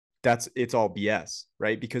it's all BS,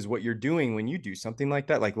 right? Because what you're doing when you do something like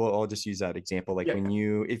that, like, well, I'll just use that example. Like Yeah.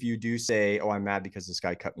 if you do say, oh, I'm mad because this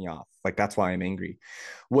guy cut me off, like, that's why I'm angry.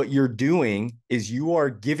 What you're doing is you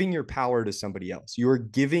are giving your power to somebody else. You are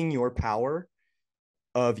giving your power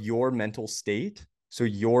of your mental state. So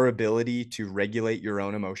your ability to regulate your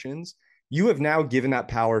own emotions, you have now given that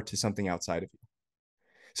power to something outside of you.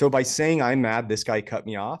 So by saying I'm mad, this guy cut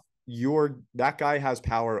me off, that guy has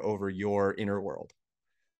power over your inner world.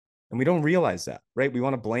 And we don't realize that, right? We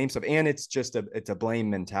want to blame stuff. And it's a blame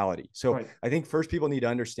mentality. So Right. I think first people need to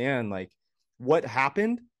understand, like, what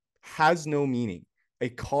happened has no meaning. A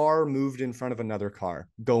car moved in front of another car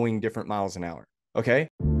going different miles an hour. Okay.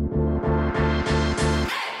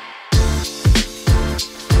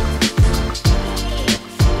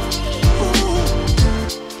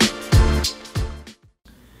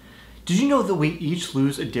 Did you know that we each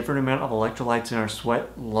lose a different amount of electrolytes in our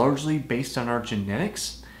sweat, largely based on our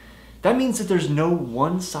genetics? That means that there's no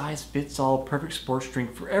one size fits all perfect sports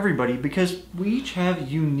drink for everybody because we each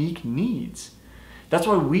have unique needs. That's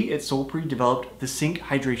why we at Solpre developed the Sync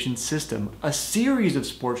Hydration System, a series of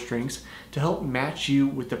sports drinks to help match you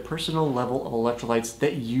with the personal level of electrolytes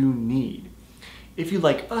that you need. If you'd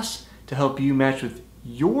like us to help you match with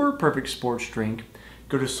your perfect sports drink,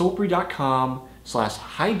 go to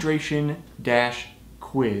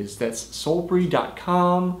solpre.com/hydration-quiz. That's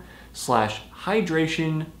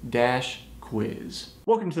solpre.com/hydration-quiz.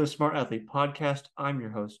 Welcome to the Smart Athlete Podcast. I'm your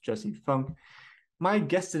host, Jesse Funk. My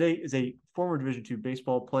guest today is a former Division II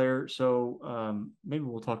baseball player, so maybe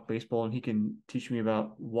we'll talk baseball and he can teach me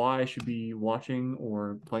about why I should be watching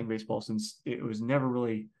or playing baseball, since it was never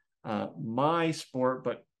really my sport,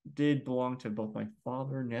 but did belong to both my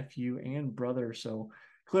father, nephew, and brother. So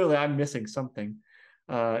clearly I'm missing something.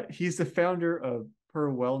 He's the founder of Per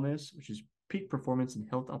Wellness, which is peak performance and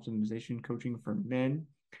health optimization coaching for men.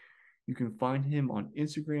 You can find him on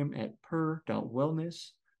Instagram at per.wellness.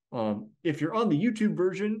 If you're on the YouTube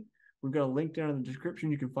version, we've got a link down in the description.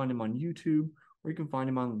 You can find him on YouTube, or you can find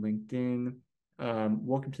him on LinkedIn.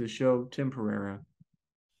 Welcome to the show, Tim Perreira.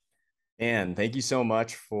 And thank you so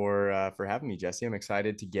much for having me, Jesse. I'm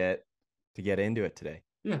excited to get into it today.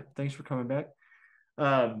 Yeah, thanks for coming back.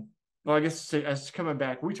 Well, I guess as coming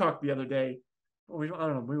back, we talked the other day. I don't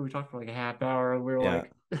know, maybe we talked for like a half hour, and we were Yeah.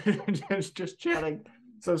 like just chatting.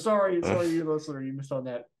 So sorry, you listener, you missed on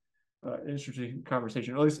that interesting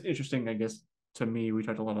conversation. At least interesting, I guess, to me. We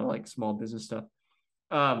talked a lot of like small business stuff.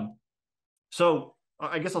 Um, so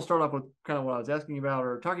I guess I'll start off with kind of what I was asking about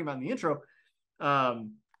or talking about in the intro.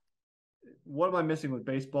 Um, what am I missing with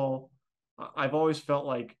baseball? I've always felt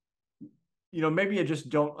like, maybe I just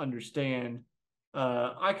don't understand.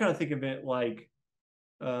 I kind of think of it like,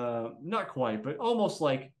 not quite, but almost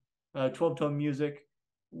like 12 tone music,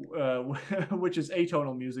 uh, which is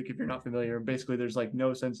atonal music if you're not familiar. Basically, there's like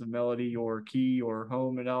no sense of melody or key or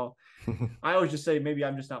home at all. I always just say maybe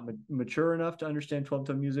I'm just not mature enough to understand 12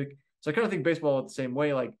 tone music. So I kind of think baseball the same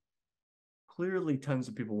way. Like, clearly, tons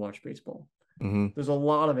of people watch baseball. Mm-hmm. There's a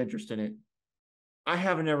lot of interest in it. I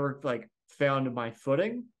haven't ever like found my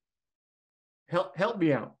footing. Help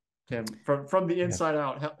me out, Tim, from the Yeah. inside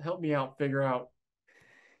out. Help me out. Figure out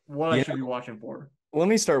what I You should be watching for. Let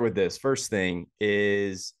me start with this. First thing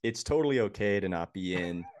is, it's totally okay to not be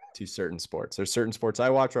in to certain sports. There's certain sports I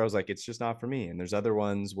watch where I was like, it's just not for me. And there's other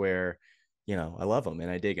ones where, I love them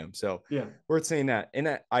and I dig them. So Yeah. worth saying that.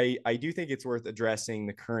 And I do think it's worth addressing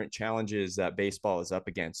the current challenges that baseball is up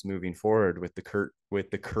against moving forward with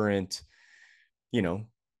the current, you know,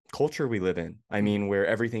 culture we live in. I Mm. mean, where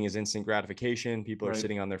everything is instant gratification. People are Right.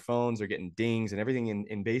 sitting on their phones, they're getting dings, and everything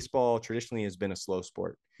in baseball traditionally has been a slow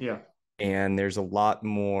sport, Yeah. and there's a lot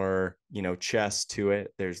more chess to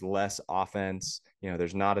it. There's less offense,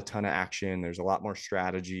 there's not a ton of action. There's a lot more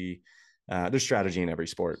strategy. There's strategy in every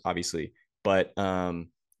sport, obviously, but it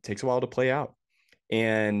takes a while to play out.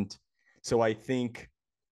 And so I think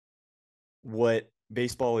what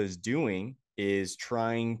baseball is doing is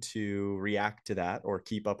trying to react to that or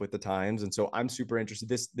keep up with the times. And so I'm super interested.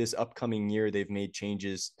 This upcoming year, they've made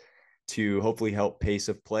changes to hopefully help pace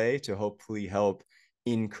of play, to hopefully help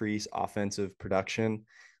increase offensive production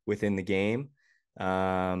within the game.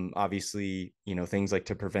 Obviously, things like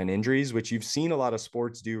to prevent injuries, which you've seen a lot of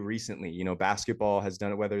sports do recently. Basketball has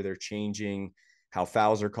done it, whether they're changing how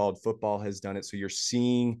fouls are called. Football has done it. So you're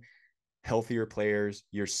seeing healthier players,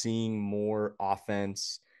 you're seeing more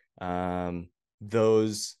offense.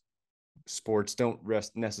 Those sports don't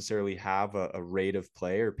necessarily have a rate of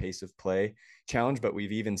play or pace of play challenge, but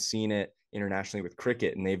we've even seen it internationally with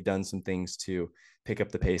cricket, and they've done some things to pick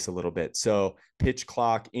up the pace a little bit. So pitch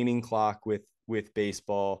clock, inning clock with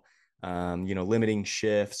baseball, limiting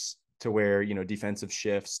shifts to where, defensive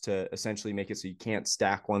shifts to essentially make it so you can't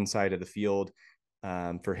stack one side of the field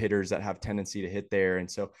for hitters that have tendency to hit there. And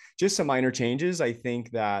so just some minor changes, I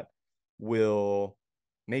think, that will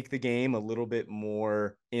make the game a little bit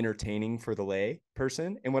more entertaining for the lay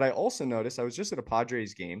person. And what I also noticed, I was just at a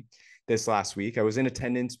Padres game this last week. I was in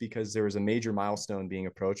attendance because there was a major milestone being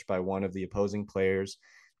approached by one of the opposing players,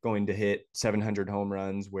 going to hit 700 home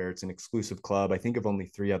runs, where it's an exclusive club, I think, of only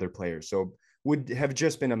 3 other players. So would have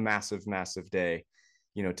just been a massive, massive day,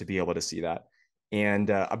 to be able to see that. And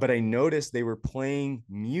but I noticed they were playing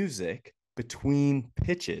music between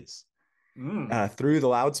pitches through the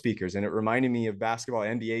loudspeakers, and it reminded me of basketball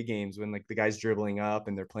NBA games when, like, the guys dribbling up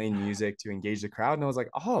and they're playing music to engage the crowd. And I was like,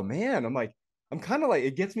 oh man, I'm kind of like,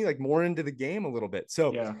 it gets me like more into the game a little bit.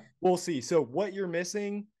 So Yeah. we'll see. So what you're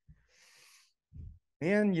missing,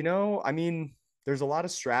 man, I mean, there's a lot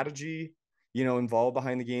of strategy, involved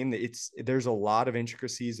behind the game. There's a lot of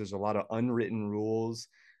intricacies. There's a lot of unwritten rules.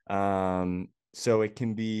 So it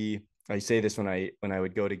can be, I say this when I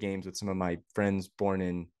would go to games with some of my friends born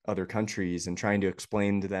in other countries and trying to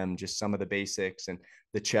explain to them just some of the basics and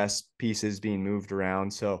the chess pieces being moved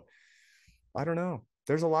around. So I don't know.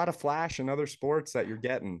 There's a lot of flash in other sports that you're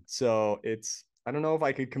getting. So I don't know if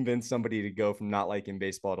I could convince somebody to go from not liking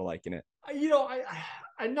baseball to liking it.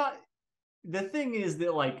 I'm not. The thing is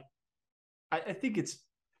that, like, I think it's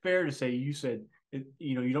fair to say, you said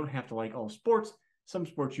you don't have to like all sports. Some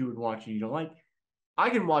sports you would watch and you don't like. I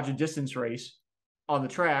can watch a distance race on the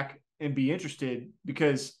track and be interested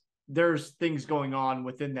because there's things going on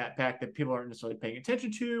within that pack that people aren't necessarily paying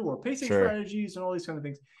attention to, or pacing Sure. strategies and all these kind of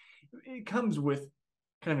things. It comes with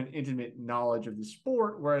kind of an intimate knowledge of the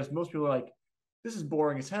sport, whereas most people are like, this is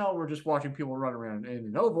boring as hell. We're just watching people run around in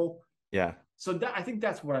an oval. Yeah. So I think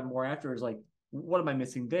that's what I'm more after, is like, what am I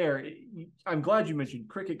missing there? I'm glad you mentioned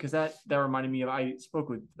cricket, because that reminded me of, I spoke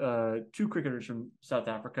with 2 cricketers from South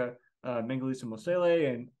Africa, Mengalisa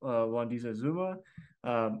Mosele and Wandiza Zuma,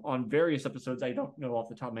 on various episodes. I don't know off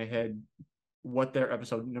the top of my head what their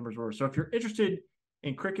episode numbers were. So if you're interested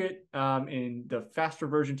in cricket, in the faster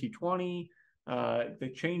version T20,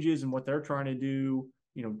 the changes and what they're trying to do,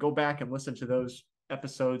 go back and listen to those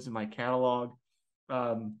episodes in my catalog.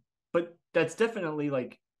 But that's definitely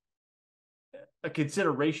like a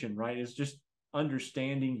consideration, right? Is just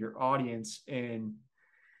understanding your audience. And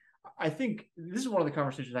I think this is one of the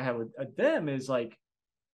conversations I had with them, is like,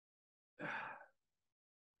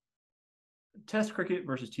 test cricket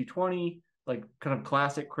versus T20, like kind of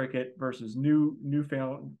classic cricket versus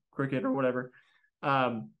newfound cricket or whatever.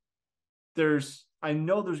 I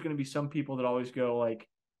know there's going to be some people that always go like,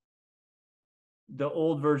 the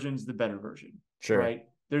old version's the better version, Sure. right?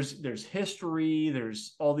 There's history,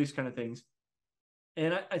 there's all these kind of things.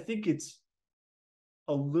 And I think it's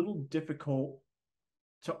a little difficult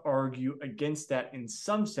to argue against that in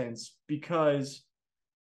some sense, because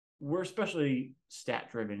we're especially stat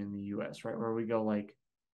driven in the US, right? Where we go like,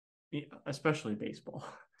 especially baseball.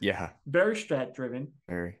 Yeah. Very stat driven.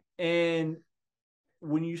 Very. And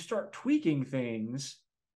when you start tweaking things,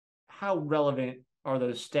 how relevant are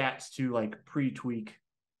those stats to like pre-tweak,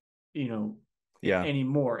 Yeah.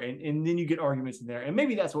 anymore? And then you get arguments in there. And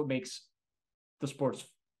maybe that's what makes the sports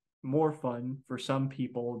more fun for some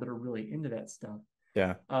people that are really into that stuff.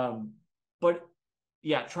 Yeah. But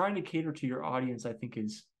yeah, trying to cater to your audience, I think,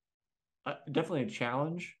 is definitely a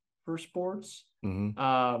challenge for sports.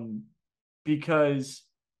 Mm-hmm. Because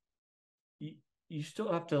you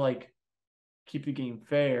still have to like keep the game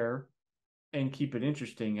fair and keep it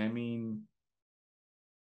interesting. I mean,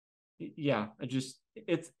 yeah,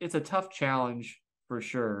 it's a tough challenge for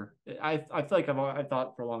sure. I feel like I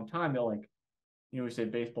thought for a long time that, like, we say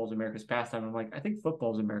baseball's America's pastime. I'm like, I think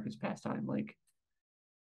football's America's pastime. Like,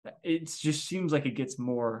 it just seems like it gets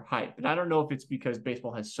more hype. And I don't know if it's because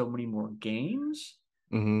baseball has so many more games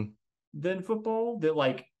Mm-hmm. than football that,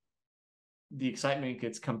 like, the excitement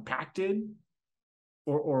gets compacted,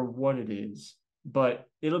 or what it is. But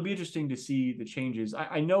it'll be interesting to see the changes.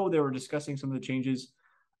 I know they were discussing some of the changes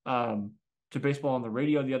to baseball on the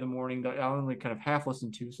radio the other morning that I only kind of half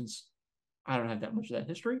listened to, since I don't have that much of that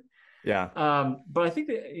history. Yeah. But I think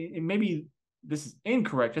that maybe this is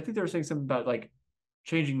incorrect. I think they were saying something about like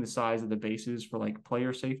changing the size of the bases for like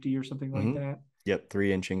player safety or something like Mm-hmm. that. Yep.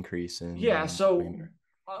 3-inch increase in Yeah. So diameter.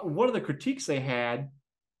 one of the critiques they had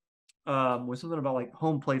was something about like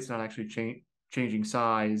home plates not actually changing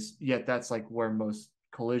size, yet that's like where most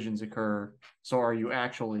collisions occur. So are you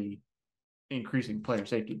actually increasing player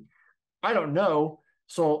safety? I don't know.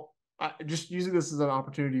 So just using this as an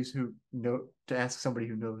opportunity to ask somebody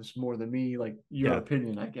who knows more than me, like, your Yeah.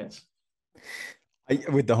 opinion, I guess.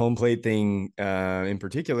 With the home plate thing in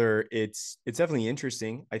particular, it's definitely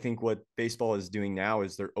interesting. I think what baseball is doing now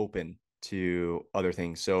is they're open to other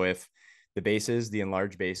things. So if the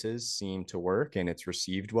enlarged bases seem to work and it's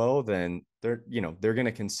received well, then they're going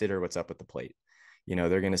to consider what's up at the plate.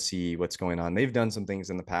 They're going to see what's going on. They've done some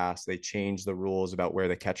things in the past. They changed the rules about where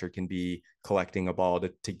the catcher can be collecting a ball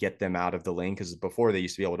to get them out of the lane. Because before they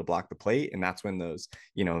used to be able to block the plate. And that's when those,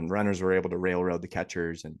 runners were able to railroad the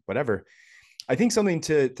catchers and whatever. I think something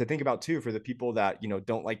to think about too for the people that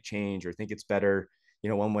don't like change or think it's better,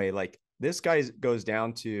 one way, like this guy goes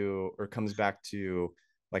down to or comes back to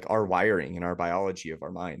like our wiring and our biology of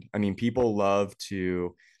our mind. I mean, people love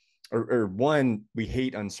to or one, we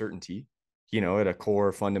hate uncertainty, at a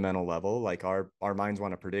core fundamental level. Like our minds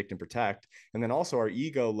want to predict and protect, and then also our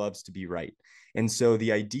ego loves to be right. And so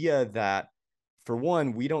the idea that, for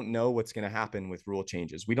one, we don't know what's going to happen with rule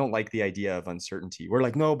changes. We don't like the idea of uncertainty. We're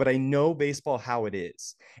like, no, but I know baseball how it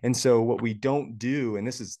is. And so what we don't do, and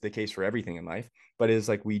this is the case for everything in life, but is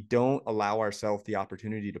like we don't allow ourselves the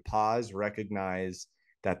opportunity to pause, recognize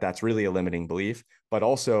that that's really a limiting belief, but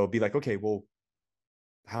also be like, okay, well,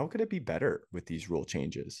 how could it be better with these rule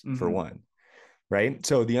changes, for Mm-hmm. one? Right.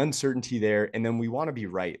 So the uncertainty there. And then we want to be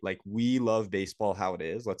right. Like we love baseball how it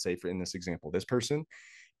is, let's say, for in this example, this person.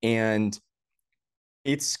 And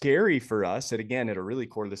it's scary for us. And again, at a really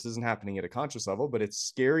core, this isn't happening at a conscious level, but it's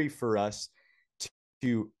scary for us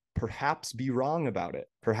to perhaps be wrong about it.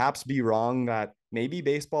 Perhaps be wrong that maybe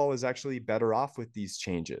baseball is actually better off with these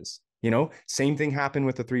changes. Same thing happened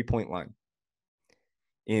with the 3-point line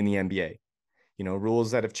in the NBA.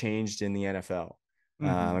 Rules that have changed in the NFL.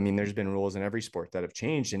 Mm-hmm. I mean, there's been rules in every sport that have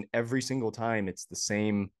changed, and every single time it's the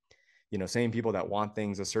same people that want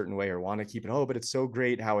things a certain way or want to keep it. Oh, but it's so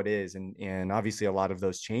great how it is, and obviously a lot of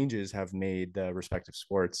those changes have made the respective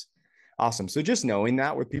sports awesome. So just knowing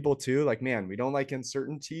that with people too, like, man, we don't like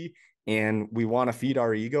uncertainty, and we want to feed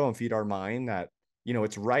our ego and feed our mind that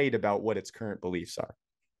it's right about what its current beliefs are.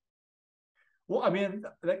 Well, I mean,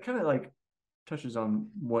 that kind of like touches on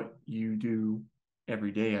what you do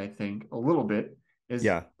every day, I think, a little bit is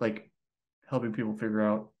Yeah. like helping people figure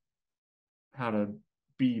out how to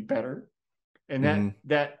be better. And that Mm-hmm.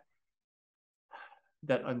 that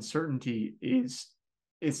that uncertainty is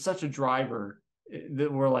such a driver that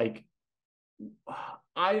we're like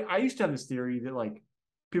I used to have this theory that like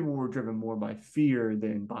people were driven more by fear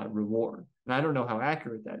than by reward. And I don't know how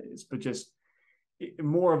accurate that is, but just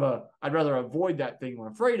more of a I'd rather avoid that thing I'm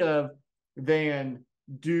afraid of than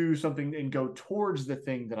do something and go towards the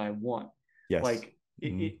thing that I want. Yes. Like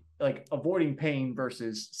Mm-hmm. like avoiding pain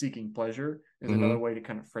versus seeking pleasure is another Mm-hmm. way to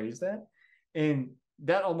kind of phrase that. And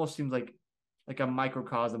that almost seems like a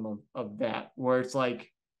microcosm of that, where it's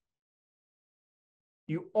like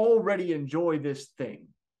you already enjoy this thing,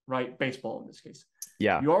 right? Baseball in this case.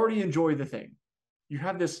 Yeah. You already enjoy the thing. You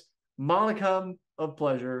have this monicum of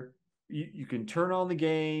pleasure. You can turn on the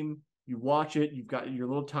game, you watch it, you've got your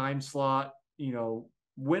little time slot,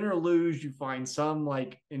 win or lose, you find some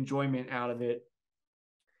like enjoyment out of it.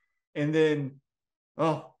 And then,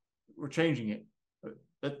 oh, we're changing it.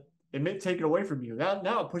 That it may take it away from you.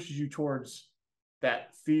 Now it pushes you towards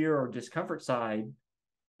that fear or discomfort side.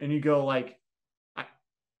 And you go like, I,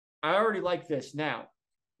 I already like this now.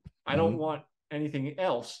 I don't Mm-hmm. want anything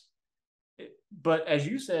else. But as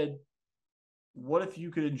you said, what if you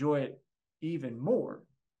could enjoy it even more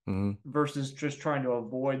Mm-hmm. versus just trying to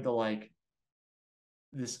avoid the like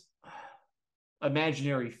this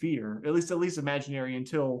imaginary fear, at least imaginary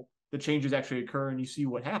until the changes actually occur and you see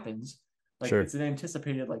what happens. Like Sure. it's an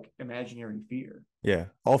anticipated like imaginary fear. Yeah.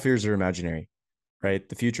 All fears are imaginary, right?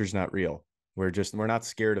 The future's not real. We're not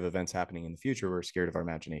scared of events happening in the future. We're scared of our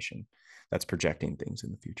imagination that's projecting things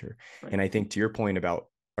in the future. Right. And I think to your point about,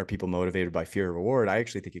 are people motivated by fear or reward? I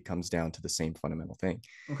actually think it comes down to the same fundamental thing.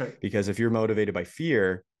 Okay. Because if you're motivated by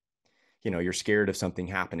fear, you're scared of something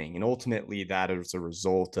happening. And ultimately that is a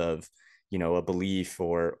result of, a belief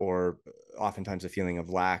or oftentimes a feeling of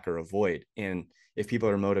lack or a void. And if people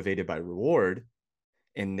are motivated by reward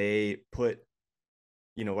and they put,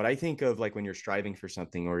 what I think of like when you're striving for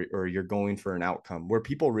something or you're going for an outcome where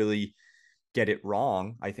people really get it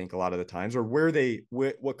wrong, I think a lot of the times, or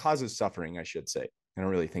what causes suffering, I should say. I don't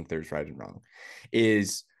really think there's right and wrong,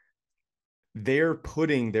 is they're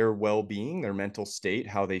putting their well-being, their mental state,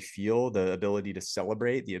 how they feel, the ability to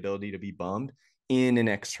celebrate, the ability to be bummed in an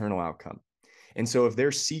external outcome. And so if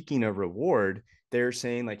they're seeking a reward, they're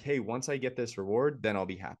saying like, hey, once I get this reward, then I'll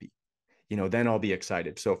be happy. Then I'll be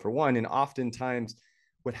excited. So for one, and oftentimes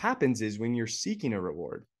what happens is when you're seeking a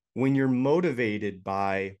reward, when you're motivated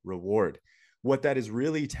by reward, what that is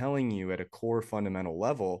really telling you at a core fundamental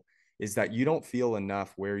level is that you don't feel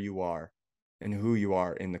enough where you are and who you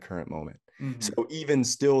are in the current moment. Mm-hmm. So even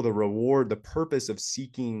still, the reward, the purpose of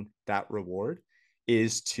seeking that reward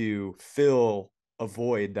is to fill a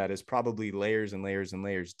void that is probably layers and layers and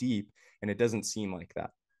layers deep. And it doesn't seem like that.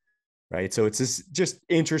 Right. So it's just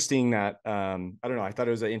interesting that I don't know. I thought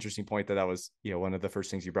it was an interesting point that was, one of the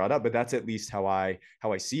first things you brought up, but that's at least how I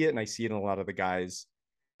see it. And I see it in a lot of the guys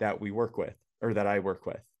that we work with or that I work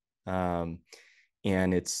with.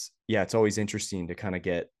 And it's always interesting to kind of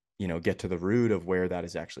get to the root of where that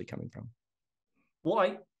is actually coming from.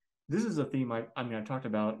 Well, this is a theme I mean I talked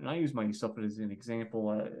about, and I use myself as an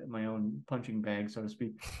example, my own punching bag, so to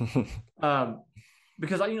speak. Um,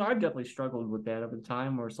 because I've definitely struggled with that over the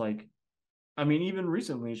time, where it's like, I mean, even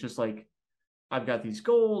recently, it's just like I've got these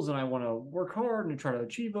goals and I want to work hard and try to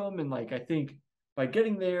achieve them, and like I think by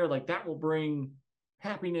getting there, like that will bring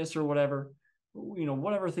happiness or whatever,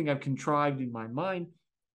 whatever thing I've contrived in my mind,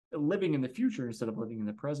 living in the future instead of living in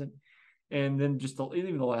the present. And then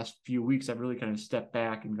even the last few weeks, I've really kind of stepped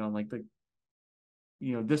back and gone like,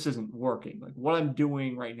 this isn't working. Like what I'm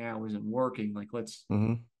doing right now isn't working. Like let's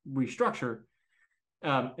Mm-hmm. restructure,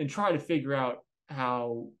 and try to figure out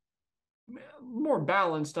how more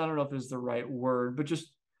balanced. I don't know if is the right word, but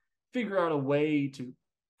just figure out a way to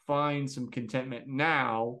find some contentment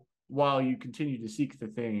now while you continue to seek the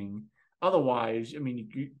thing. Otherwise, I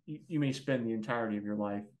mean, you may spend the entirety of your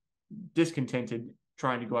life discontented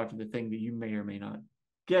trying to go after the thing that you may or may not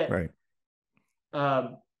get. Right.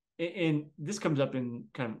 Um, and this comes up in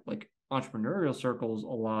kind of like entrepreneurial circles a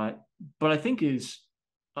lot, but I think is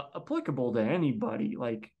applicable to anybody.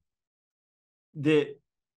 Like that,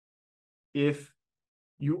 if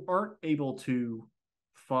you aren't able to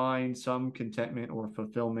find some contentment or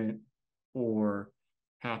fulfillment or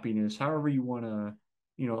happiness, however you want to,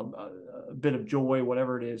 a bit of joy,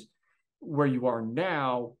 whatever it is, where you are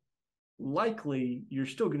now, likely you're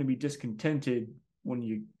still going to be discontented when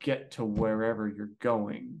you get to wherever you're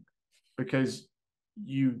going because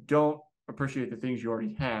you don't appreciate the things you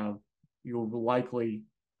already have. You'll likely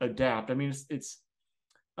adapt. I mean, it's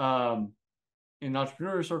um, in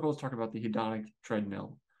entrepreneurial circles talk about the hedonic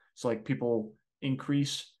treadmill. So like people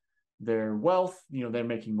increase their wealth, they're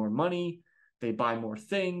making more money, they buy more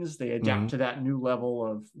things, they adapt Mm-hmm. to that new level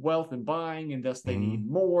of wealth and buying, and thus they Mm-hmm. need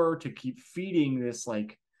more to keep feeding this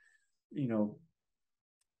you know,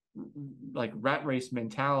 like rat race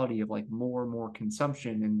mentality of like more and more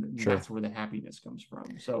consumption, and Sure. that's where the happiness comes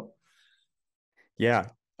from. So Yeah.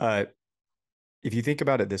 Uh, if you think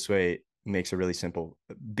about it this way, it makes it really simple.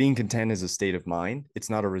 Being content is a state of mind. It's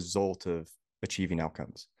not a result of achieving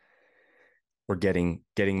outcomes or getting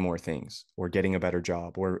more things or getting a better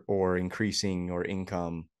job or increasing your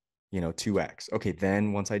income, 2x. Okay,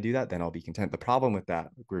 then once I do that, then I'll be content. The problem with that,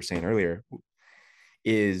 like we were saying earlier,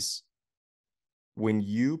 is when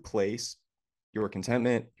you place your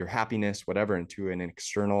contentment, your happiness, whatever, into an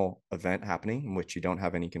external event happening in which you don't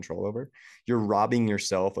have any control over, you're robbing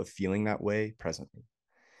yourself of feeling that way presently.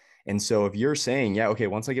 And so if you're saying, yeah, okay,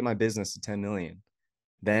 once I get my business to 10 million,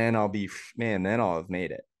 then then I'll have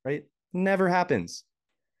made it, right? Never happens.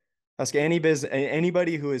 Ask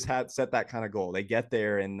anybody who has had set that kind of goal. They get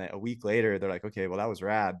there and a week later, they're like, okay, well, that was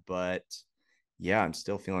rad, but yeah, I'm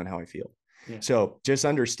still feeling how I feel. yeah. So just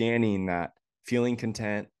understanding that feeling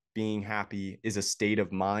content, being happy is a state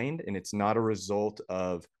of mind, and it's not a result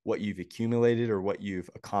of what you've accumulated or what you've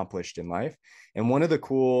accomplished in life. And one of the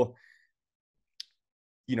cool,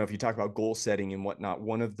 if you talk about goal setting and whatnot,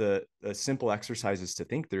 one of the simple exercises to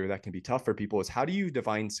think through that can be tough for people is how do you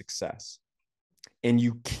define success? And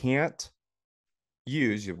you can't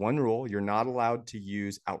you have one rule: you're not allowed to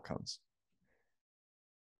use outcomes.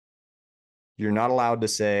 You're not allowed to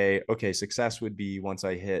say, okay, success would be once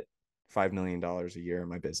I hit $5 million a year in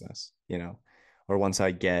my business, or once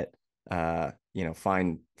I get,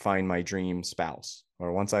 find my dream spouse,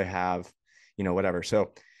 or once I have, whatever.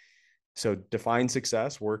 So define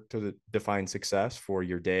success, work to define success for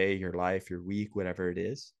your day, your life, your week, whatever it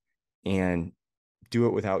is, and do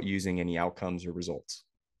it without using any outcomes or results.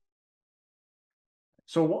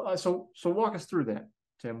 So walk us through that,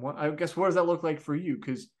 Tim. I guess what does that look like for you?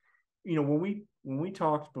 Because when we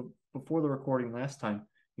talked before the recording last time,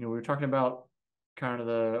 we were talking about kind of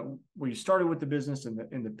the where you started with the business and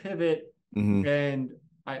the pivot, Mm-hmm. and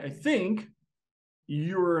I think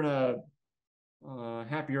you're in a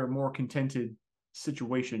happier, more contented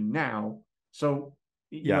situation now. So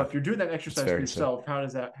Yeah, if you're doing that that's exercise for fair to say. yourself, how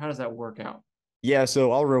does that work out? Yeah,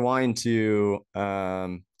 so I'll rewind to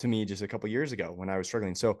me just a couple years ago when I was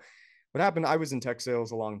struggling. So what happened? I was in tech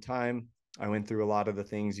sales a long time. I went through a lot of the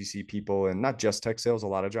things you see people, and not just tech sales, a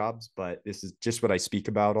lot of jobs, but this is just what I speak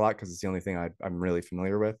about a lot because it's the only thing I'm really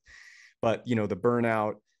familiar with. But, the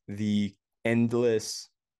burnout, the endless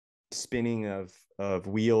spinning of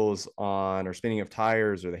wheels on, or spinning of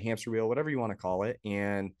tires, or the hamster wheel, whatever you want to call it,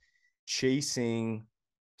 and chasing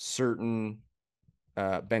certain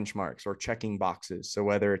benchmarks or checking boxes. So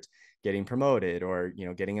whether it's getting promoted, or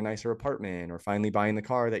getting a nicer apartment, or finally buying the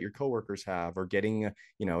car that your coworkers have, or getting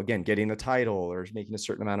again, getting the title, or making a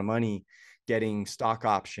certain amount of money, getting stock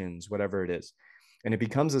options, whatever it is. And it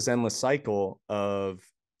becomes this endless cycle of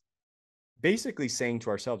basically saying to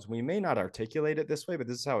ourselves, we may not articulate it this way, but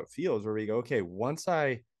this is how it feels, where we go, okay,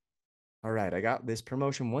 all right, I got this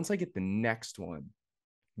promotion. Once I get the next one,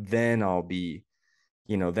 then I'll be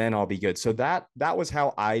good. So that was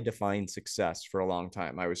how I defined success for a long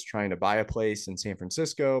time. I was trying to buy a place in San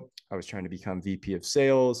Francisco. I was trying to become VP of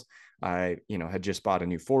sales. I, had just bought a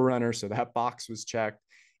new Forerunner, so that box was checked.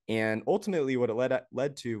 And ultimately, what it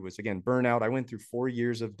led to was, again, burnout. I went through 4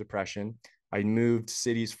 years of depression. I moved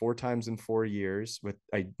cities 4 times in 4 years.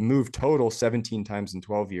 I moved total 17 times in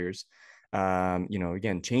 12 years.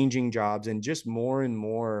 Again, changing jobs and just more and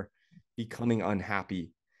more becoming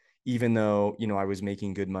unhappy, even though, I was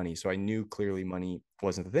making good money. So I knew clearly money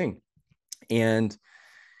wasn't the thing. And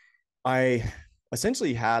I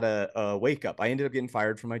essentially had a wake up. I ended up getting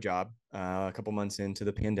fired from my job a couple months into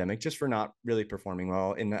the pandemic, just for not really performing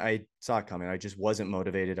well. And I saw it coming. I just wasn't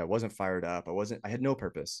motivated. I wasn't fired up. I had no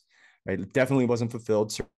purpose. I definitely wasn't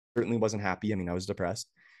fulfilled. Certainly wasn't happy. I mean, I was depressed.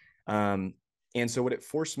 Um, and so what it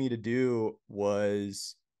forced me to do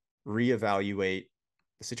was reevaluate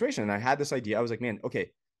the situation. And I had this idea. I was like, man, okay,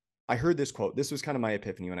 I heard this quote. This was kind of my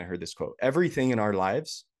epiphany when I heard this quote. Everything in our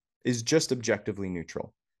lives is just objectively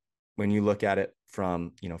neutral. When you look at it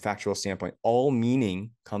from, factual standpoint, all meaning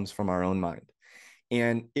comes from our own mind.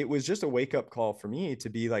 And it was just a wake up call for me to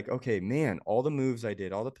be like, okay, man, all the moves I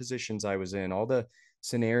did, all the positions I was in, all the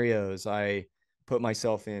scenarios I put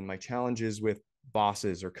myself in, my challenges with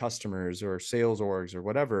bosses or customers or sales orgs or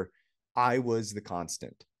whatever, I was the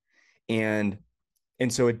constant. And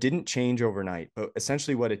so it didn't change overnight, but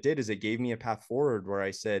essentially what it did is it gave me a path forward where I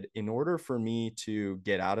said, in order for me to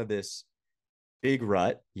get out of this big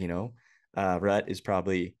rut, rut is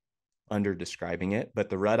probably under describing it, but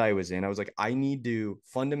the rut I was in, I was like, I need to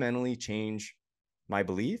fundamentally change my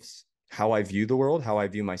beliefs, how I view the world, how I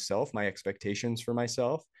view myself, my expectations for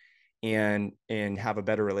myself, and have a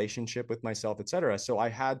better relationship with myself, et cetera. So I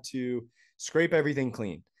had to scrape everything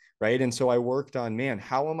clean. Right. And so I worked on, man,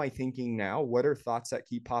 how am I thinking now? What are thoughts that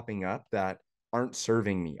keep popping up that aren't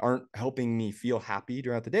serving me, aren't helping me feel happy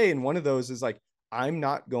throughout the day? And one of those is like, I'm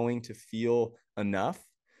not going to feel enough.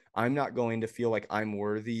 I'm not going to feel like I'm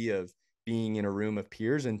worthy of being in a room of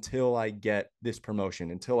peers until I get this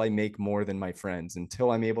promotion, until I make more than my friends,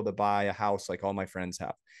 until I'm able to buy a house like all my friends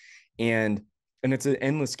have. And it's an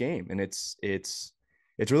endless game, and it's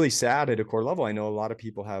really sad at a core level. I know a lot of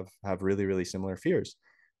people have really, really similar fears,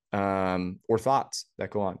 or thoughts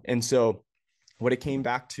that go on. And so what it came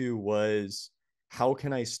back to was, how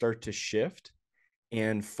can I start to shift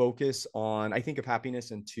and focus on, I think of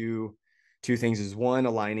happiness in two things. Is one,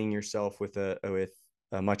 aligning yourself with a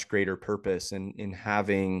much greater purpose, and in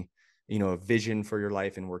having, a vision for your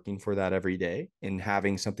life and working for that every day, and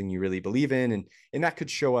having something you really believe in. And that could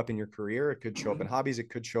show up in your career. It could show up in hobbies. It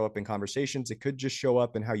could show up in conversations. It could just show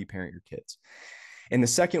up in how you parent your kids. And the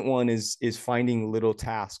second one is finding little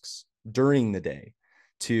tasks during the day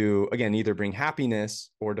to, again, either bring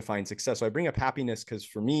happiness or define success. So I bring up happiness because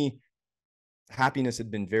for me, happiness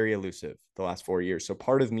had been very elusive the last 4 years. So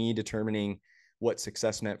part of me determining what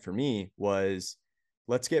success meant for me was,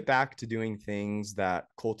 let's get back to doing things that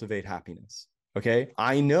cultivate happiness. Okay.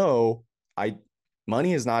 I know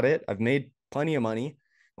money is not it. I've made plenty of money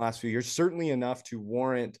last few years, certainly enough to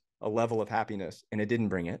warrant a level of happiness, and it didn't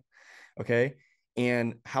bring it. Okay.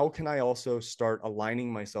 And how can I also start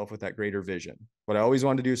aligning myself with that greater vision? What I always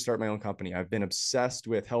wanted to do is start my own company. I've been obsessed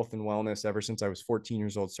with health and wellness ever since I was 14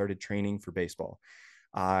 years old, started training for baseball.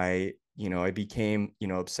 I became,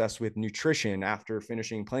 obsessed with nutrition after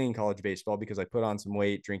finishing playing college baseball, because I put on some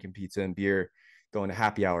weight, drinking pizza and beer, going to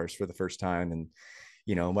happy hours for the first time, and,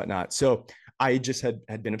 whatnot. So I just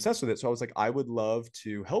had been obsessed with it. So I was like, I would love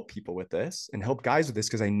to help people with this and help guys with this,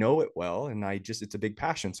 because I know it well. And it's a big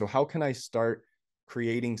passion. So how can I start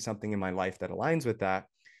creating something in my life that aligns with that?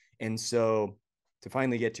 And so, to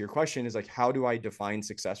finally get to your question, is like, how do I define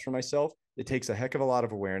success for myself? It takes a heck of a lot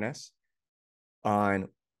of awareness on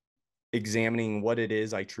examining what it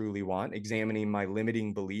is I truly want, examining my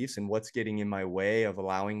limiting beliefs and what's getting in my way of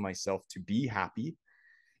allowing myself to be happy,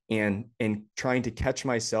 and trying to catch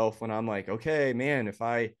myself when I'm like, okay, man, if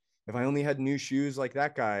I only had new shoes like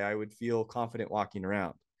that guy, I would feel confident walking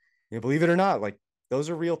around. You know, believe it or not, like those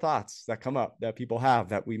are real thoughts that come up that people have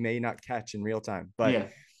that we may not catch in real time. But Yeah.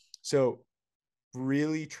 so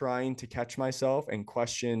really trying to catch myself and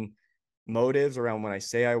question motives around when I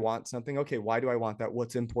say I want something. Okay, why do I want that?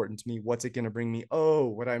 What's important to me? What's it going to bring me? Oh,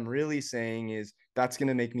 what I'm really saying is that's going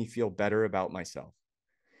to make me feel better about myself.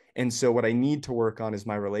 And so what I need to work on is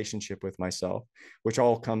my relationship with myself, which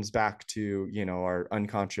all comes back to, you know, our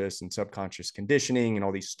unconscious and subconscious conditioning and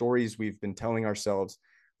all these stories we've been telling ourselves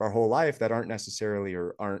our whole life that aren't necessarily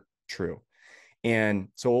or aren't true. And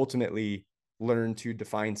so ultimately learn to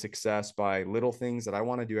define success by little things that I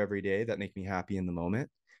want to do every day that make me happy in the moment.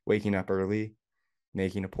 Waking up early,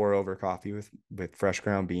 making a pour over coffee with fresh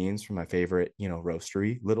ground beans from my favorite, you know,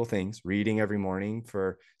 roastery, little things, reading every morning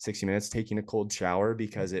for 60 minutes, taking a cold shower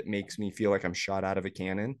because it makes me feel like I'm shot out of a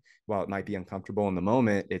cannon. While it might be uncomfortable in the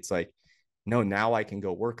moment, it's like, no, now I can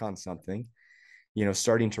go work on something, you know,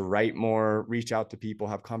 starting to write more, reach out to people,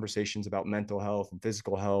 have conversations about mental health and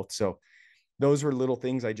physical health. So those were little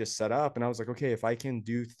things I just set up. And I was like, okay, if I can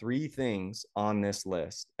do 3 things on this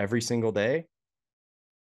list every single day,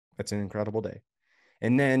 that's an incredible day.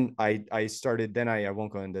 And then I started, then I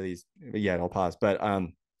won't go into these yet, I'll pause, but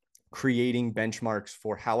creating benchmarks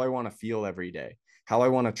for how I want to feel every day, how I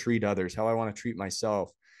want to treat others, how I want to treat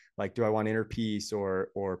myself. Like, do I want inner peace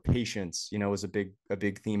or patience? You know, was a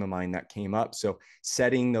big theme of mine that came up. So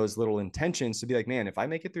setting those little intentions to be like, man, if I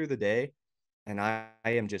make it through the day and I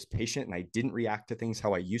am just patient and I didn't react to things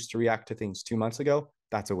how I used to react to things 2 months ago,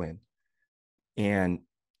 that's a win. And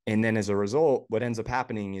and then as a result, what ends up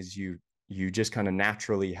happening is you just kind of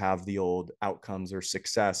naturally have the old outcomes or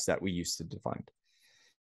success that we used to define.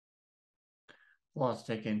 Lost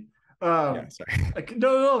taken. Yeah, sorry.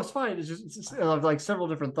 No, it's fine. I have like several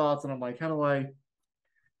different thoughts, and I'm like, how do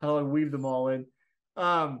I weave them all in?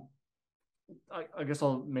 Um, I guess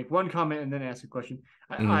I'll make one comment and then ask a question.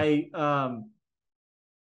 Mm-hmm.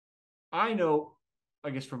 I know, I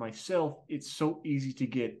guess for myself, it's so easy to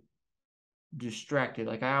get distracted.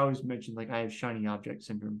 Like I always mention, like I have shiny object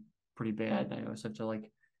syndrome pretty bad. And I always have to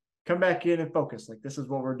like come back in and focus. Like this is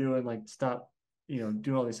what we're doing. Like stop,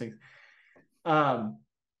 doing all these things. Um,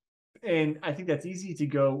 and I think that's easy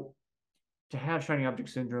to have shiny object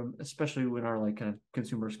syndrome, especially when our like kind of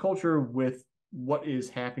consumerist culture with what is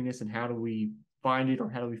happiness and how do we find it or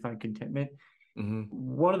how do we find contentment. Mm-hmm.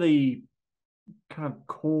 One of the kind of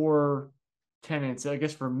core tenets, I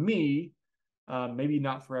guess for me, maybe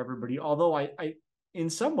not for everybody, although in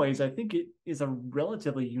some ways, I think it is a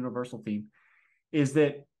relatively universal theme, is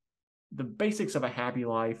that the basics of a happy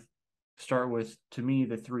life start with, to me,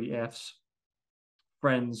 the 3 F's: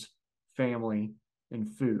 friends, family, and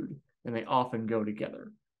food. And they often go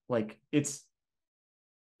together. Like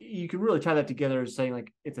you can really tie that together as saying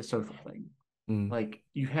like it's a social thing. Mm-hmm. Like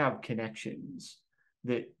you have connections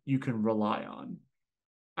that you can rely on.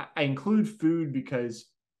 I include food because,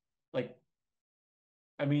 like,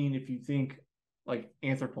 I mean, if you think like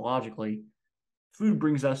anthropologically, food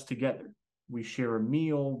brings us together. We share a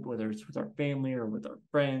meal, whether it's with our family or with our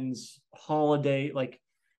friends, holiday, like,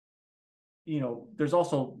 there's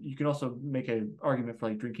also, you can also make an argument for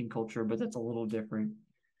like drinking culture, but that's a little different.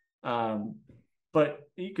 Um, but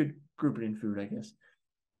you could group it in food, I guess.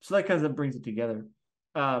 So that kind of brings it together.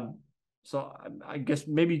 Um, so I guess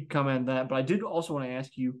maybe comment on that, but I did also want to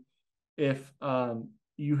ask you if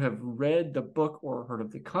you have read the book or heard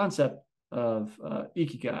of the concept of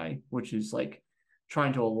ikigai, which is like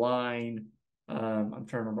trying to align. I'm trying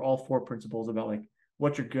to remember all 4 principles about like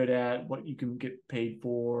what you're good at, what you can get paid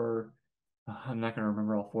for. I'm not going to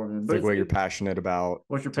remember all 4 of them, It's but like it's what you're passionate about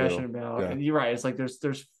what you're too. passionate about. Yeah. And you're right. It's like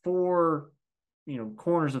there's 4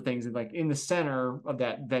 corners of things, and like in the center of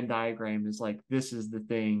that Venn diagram is like this is the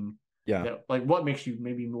thing Yeah. that like what makes you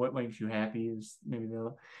happy is maybe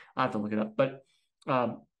the I have to look it up, but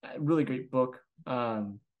really great book.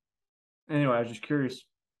 Anyway, I was just curious.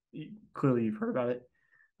 Clearly, you've heard about it,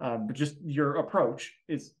 but just your approach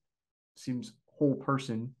is seems whole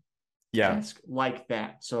person Yeah. esque like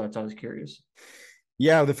that. So that's always curious.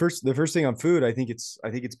 Yeah. The first thing on food, I think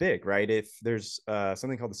it's big, right? If there's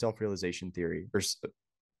something called the self-realization theory or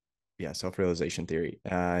yeah, self-realization theory.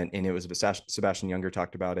 And it was Sebastian Younger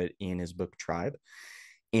talked about it in his book Tribe.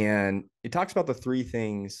 And it talks about the 3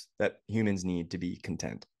 things that humans need to be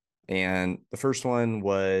content. And the first one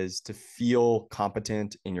was to feel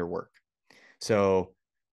competent in your work. So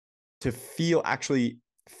to actually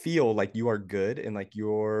feel like you are good and like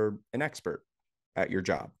you're an expert at your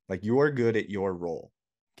job, like you are good at your role.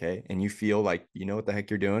 Okay. And you feel like you know what the heck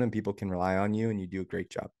you're doing and people can rely on you and you do a great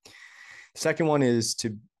job. Second one is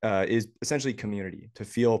is essentially community, to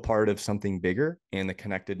feel part of something bigger and the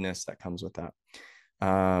connectedness that comes with that.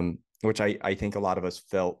 Which I think a lot of us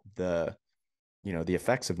felt the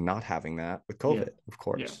effects of not having that with Yeah. COVID, of Yeah.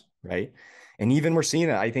 course, right? And even we're seeing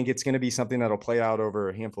that. I think it's going to be something that'll play out over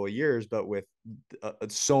a handful of years, but with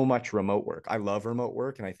so much remote work. I love remote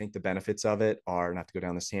work, and I think the benefits of it are, not to go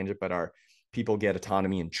down this tangent, but are people get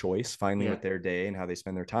autonomy and choice finally Yeah. with their day and how they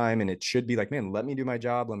spend their time. And it should be like, man, let me do my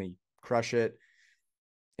job, let me crush it,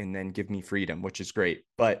 and then give me freedom, which is great.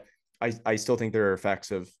 But I still think there are effects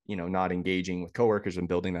of, not engaging with coworkers and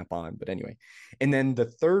building that bond. But anyway, and then the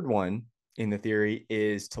third one in the theory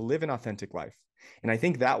is to live an authentic life. And I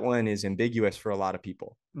think that one is ambiguous for a lot of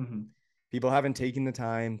people. Mm-hmm. People haven't taken the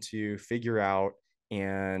time to figure out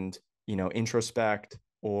and, introspect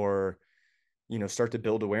or, start to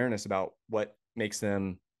build awareness about what makes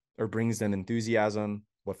them or brings them enthusiasm,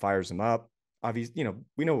 what fires them up. Obviously,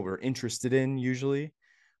 we know what we're interested in usually,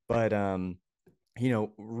 but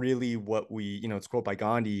really what we, it's a quote by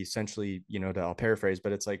Gandhi, essentially, I'll paraphrase,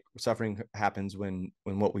 but it's like suffering happens when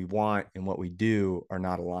what we want and what we do are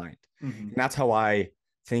not aligned. Mm-hmm. And that's how I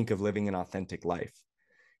think of living an authentic life.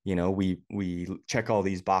 We check all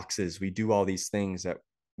these boxes, we do all these things that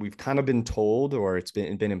we've kind of been told, or it's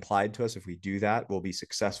been implied to us, if we do that, we'll be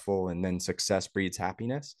successful, and then success breeds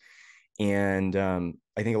happiness. And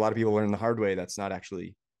I think a lot of people learn the hard way that's not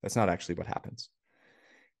actually what happens.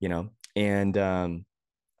 And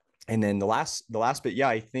then the last bit, yeah,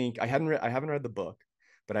 I think I haven't read the book,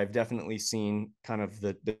 but I've definitely seen kind of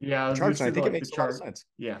the Yeah. I was charts, just and I seeing think it like the makes a lot of chart. sense.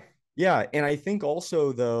 Yeah. Yeah, and I think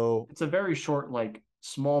also though, It's a very short, like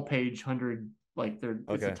small page, 100, like there,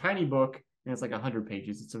 it's a okay, tiny book and it's like 100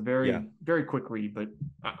 pages. It's a yeah, very, very quick read, but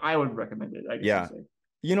I would recommend it, I guess I'll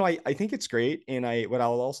yeah, say. I think it's great, and what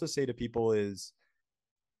I'll also say to people is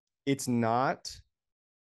it's not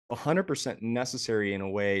 100% necessary in a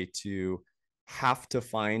way to have to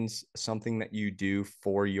find something that you do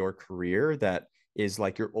for your career that is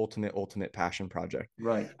like your ultimate passion project.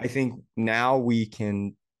 Right. I think now we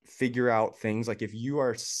can figure out things like, if you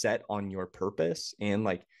are set on your purpose and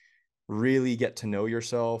like really get to know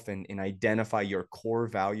yourself and identify your core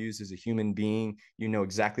values as a human being,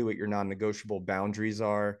 exactly what your non-negotiable boundaries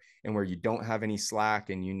are and where you don't have any slack,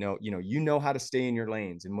 and you know how to stay in your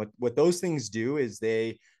lanes. And what those things do is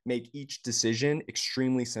they make each decision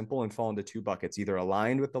extremely simple and fall into two buckets: either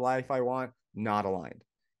aligned with the life I want, not aligned.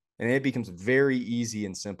 And it becomes very easy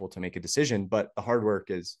and simple to make a decision, but the hard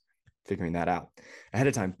work is figuring that out ahead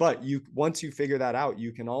of time. But once you figure that out,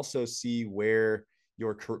 you can also see where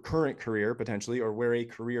your current career potentially, or where a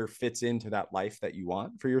career fits into that life that you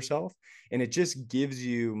want for yourself. And it just gives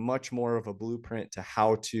you much more of a blueprint to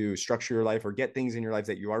how to structure your life or get things in your life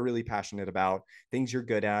that you are really passionate about, things you're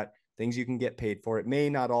good at, things you can get paid for. It may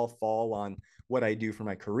not all fall on what I do for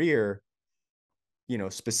my career,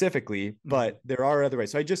 specifically, Mm-hmm. but there are other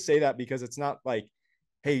ways. So I just say that because it's not like,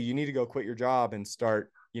 hey, you need to go quit your job and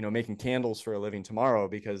start, making candles for a living tomorrow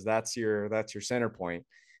because that's your center point.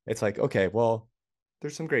 It's like, okay, well,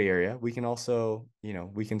 there's some gray area. We can also,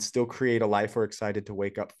 we can still create a life we're excited to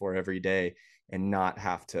wake up for every day and not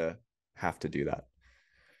have to do that.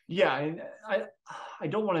 Yeah, and I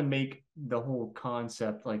don't want to make the whole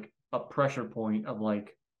concept like a pressure point of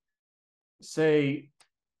like, say,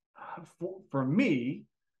 for me,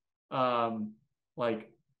 um, like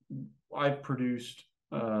I've produced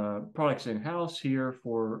products in house here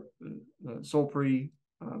for Soulfree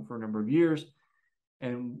for a number of years,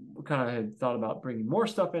 and we kind of had thought about bringing more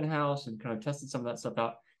stuff in house and kind of tested some of that stuff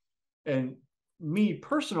out. And me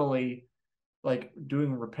personally, like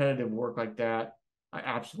doing repetitive work like that, I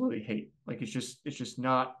absolutely hate. Like it's just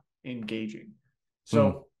not engaging.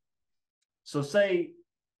 Hmm. So say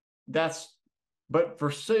that's, but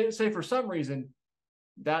for say for some reason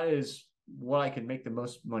that is what I can make the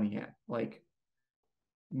most money at. Like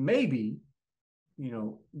maybe,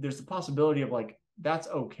 there's the possibility of like that's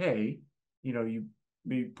okay. You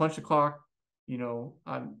maybe punch the clock,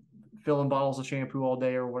 I'm filling bottles of shampoo all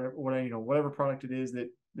day or whatever, whatever product it is that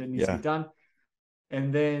needs to Yeah. get done.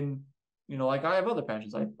 And then, like I have other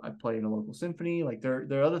passions. I play in a local symphony. Like there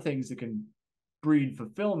are other things that can breed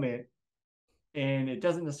fulfillment. And it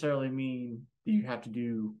doesn't necessarily mean that you have to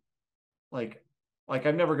do like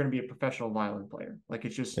I'm never going to be a professional violin player. Like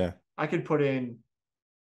it's just Yeah. I could put in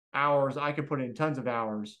hours, I could put in tons of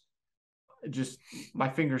hours. Just my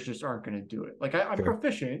fingers just aren't going to do it. Like I'm Sure.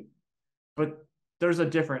 proficient, but there's a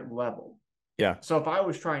different level. Yeah. So if I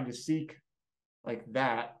was trying to seek like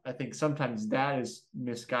that, I think sometimes that is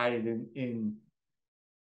misguided in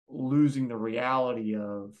losing the reality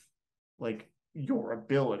of like your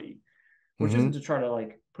ability, which isn't Mm-hmm. to try to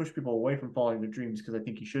like push people away from following their dreams, because I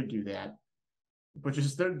think you should do that. But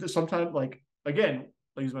just sometimes, like, again,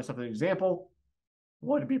 I'll use myself as an example. I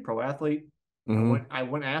wanted to be a pro athlete. Mm-hmm. I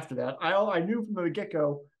went after that. I knew from the get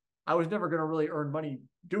go I was never going to really earn money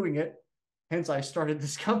doing it. Hence, I started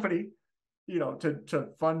this company, to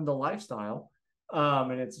fund the lifestyle.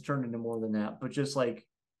 And it's turned into more than that. But just like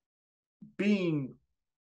being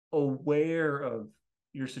aware of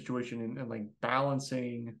your situation, and like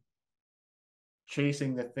balancing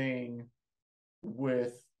chasing the thing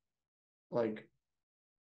with, like,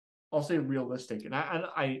 I'll say realistic. And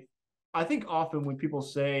I think often when people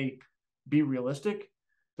say be realistic,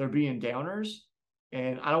 they're being downers,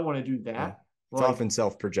 and I don't want to do Yeah. that. It's Like, often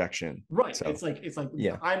self-projection. right, So it's like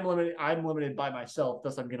yeah, I'm limited by myself,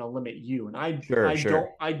 thus I'm going to limit you. And sure, sure.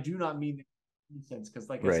 I do not mean that in any sense, because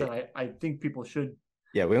like I said, Right. I think people should,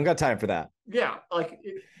 Yeah, we don't got time for that. yeah, like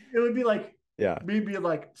it would be like Yeah. me be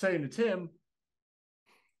like saying to Tim,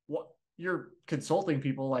 what, you're consulting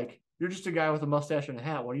people, like you're just a guy with a mustache and a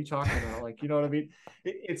hat, what are you talking about? Like, you know what I mean?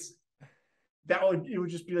 It's it would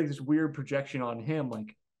just be like this weird projection on him.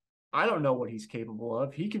 Like, I don't know what he's capable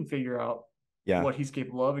of. He can figure out Yeah. what he's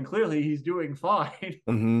capable of, and clearly he's doing fine.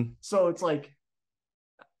 Mm-hmm. So it's like,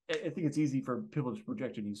 I think it's easy for people to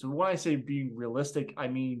project on you. So when I say being realistic, I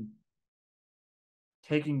mean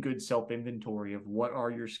taking good self inventory of what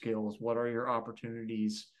are your skills, what are your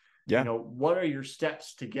opportunities, Yeah. what are your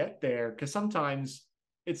steps to get there? Because sometimes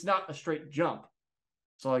it's not a straight jump.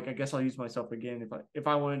 So like, I guess I'll use myself again. If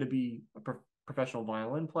I wanted to be a professional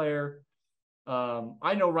violin player,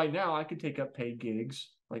 I know right now I could take up paid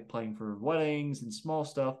gigs, like playing for weddings and small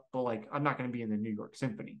stuff, but like I'm not going to be in the New York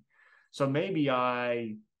Symphony. So maybe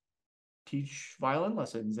I teach violin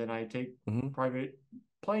lessons and I take Mm-hmm. private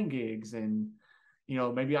playing gigs, and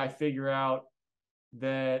maybe I figure out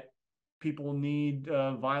that people need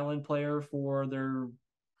a violin player for their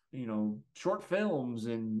short films,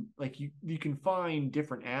 and like you can find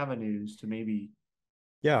different avenues to maybe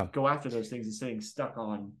Yeah. go after those things instead of staying stuck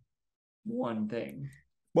on one thing.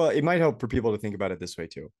 Well, it might help for people to think about it this way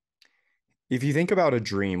too. If you think about a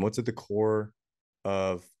dream, what's at the core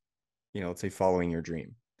of, let's say following your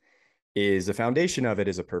dream? Is the foundation of it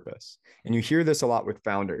is a purpose. And you hear this a lot with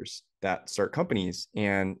founders that start companies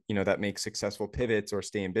and, that make successful pivots or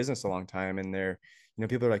stay in business a long time. And they're,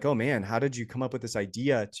 people are like, oh man, how did you come up with this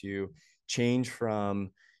idea to change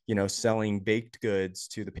from, selling baked goods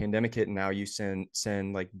to the pandemic hit? And now you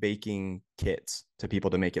send like baking kits to people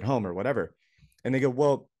to make it home or whatever. And they go,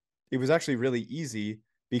 well, it was actually really easy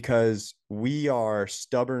because we are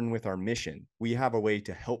stubborn with our mission. We have a way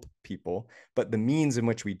to help people, but the means in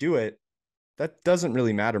which we do it, that doesn't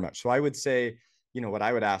really matter much. So I would say, what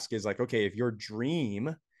I would ask is like, okay, if your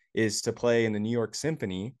dream is to play in the New York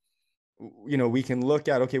Symphony, we can look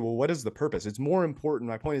at, okay, well, what is the purpose? It's more important.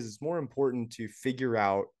 My point is, it's more important to figure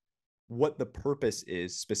out what the purpose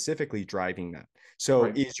is specifically driving that. So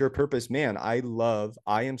Right. is your purpose, man, I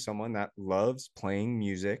am someone that loves playing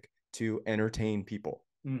music to entertain people.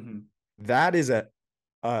 Mm-hmm. That is a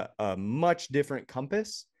much different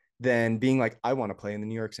compass than being like, I want to play in the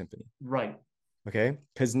New York Symphony. Right. Okay.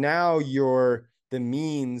 Because now the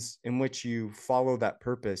means in which you follow that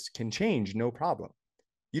purpose can change, no problem.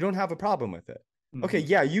 You don't have a problem with it. Okay,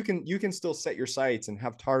 Mm-hmm. yeah, you can still set your sights and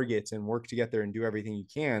have targets and work to get there and do everything you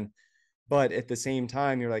can. But at the same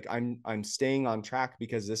time, you're like, I'm staying on track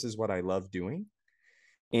because this is what I love doing.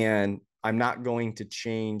 And I'm not going to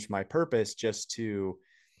change my purpose just to,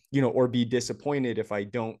 or be disappointed if I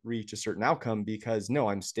don't reach a certain outcome, because no,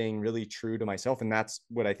 I'm staying really true to myself. And that's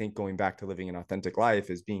what I think, going back to living an authentic life,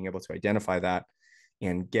 is being able to identify that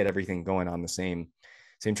and get everything going on the same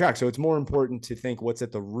track. So it's more important to think what's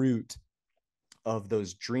at the root of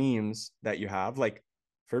those dreams that you have. Like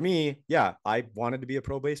for me, yeah, I wanted to be a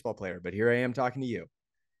pro baseball player, but here I am talking to you,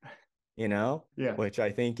 Yeah. which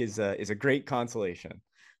I think is a great consolation.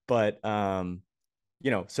 But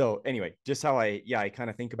so anyway, just how I kind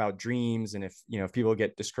of think about dreams. And if people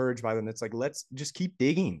get discouraged by them, it's like, let's just keep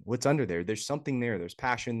digging what's under there. There's something there. There's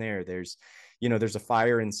passion there. There's a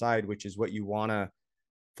fire inside, which is what you want to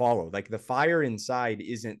follow. Like the fire inside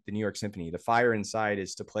isn't the New York Symphony. The fire inside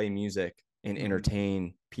is to play music and Mm-hmm.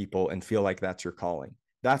 entertain people and feel like that's your calling.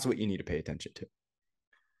 That's what you need to pay attention to.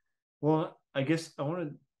 Well, I guess I want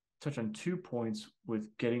to touch on 2 points with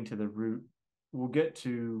getting to the root. We'll get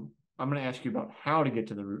to, I'm going to ask you about how to get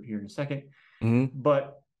to the root here in a second. Mm-hmm.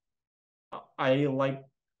 But I like,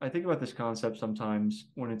 I think about this concept sometimes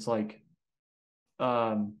when it's like,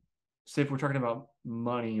 say if we're talking about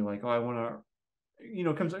money, like, oh, I want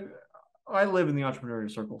to, comes, I live in the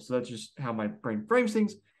entrepreneurial circle, so that's just how my brain frames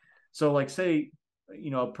things. So, like, say,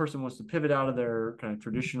 a person wants to pivot out of their kind of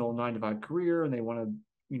traditional 9 to 5 career and they want to,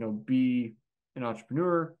 be an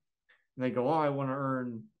entrepreneur, and they go, oh, I want to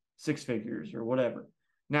earn 6 figures or whatever.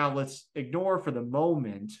 Now, let's ignore for the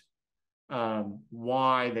moment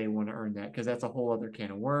why they want to earn that, because that's a whole other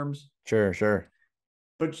can of worms. Sure, sure.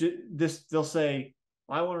 But they'll say,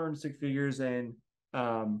 I want to earn 6 figures, and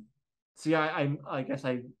see, I guess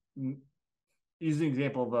I use an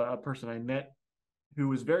example of a person I met who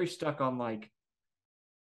was very stuck on like,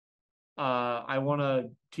 I want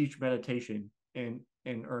to teach meditation and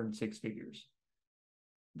earn 6 figures.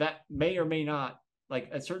 That may or may not, like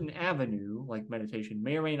a certain avenue like meditation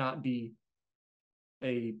may or may not be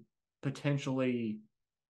a potentially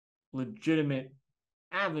legitimate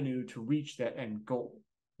avenue to reach that end goal.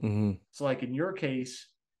 Mm-hmm. So, like in your case,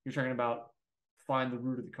 you're talking about find the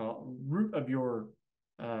root of your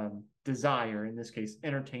desire. In this case,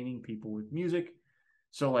 entertaining people with music.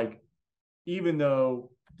 So, like, even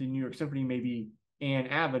though the New York Symphony may be an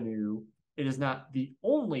avenue, it is not the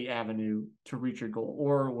only avenue to reach your goal.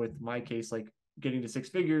 Or with my case, like getting to 6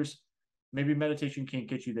 figures, maybe meditation can't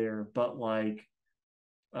get you there, but like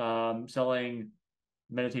selling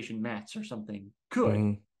meditation mats or something could.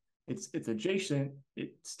 Mm-hmm. It's adjacent.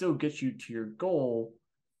 It still gets you to your goal,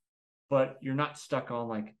 but you're not stuck on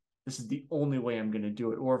like, this is the only way I'm going to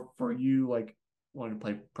do it. Or for you, like wanting to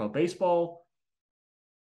play pro baseball,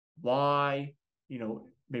 why,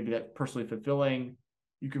 maybe that's personally fulfilling.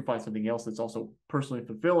 You can find something else that's also personally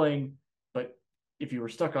fulfilling. But if you were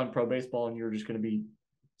stuck on pro baseball and you're just going to be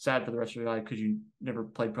sad for the rest of your life because you never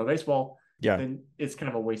played pro baseball, Yeah. then it's kind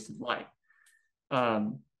of a wasted life.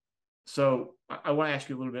 Um, so I want to ask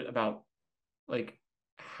you a little bit about like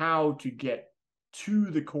how to get to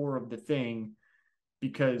the core of the thing,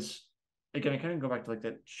 because again, I kind of go back to like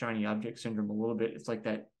that shiny object syndrome a little bit. It's like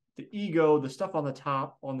that the ego, the stuff on the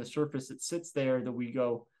top, on the surface that sits there that we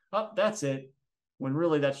go, oh, that's it. When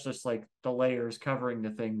really that's just like the layers covering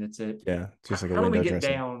the thing that's it. Yeah. Just like a How do we window get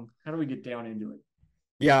dressing. down? How do we get down into it?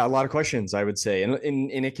 Yeah, a lot of questions, I would say. And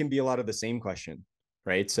it can be a lot of the same question,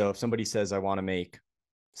 right? So if somebody says, I want to make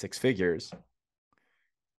 6 figures,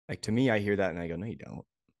 like to me, I hear that and I go, no, you don't.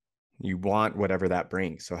 You want whatever that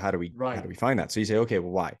brings. So how Right. do we find that? So you say, okay,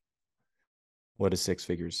 well, why? What does 6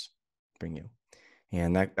 figures bring you?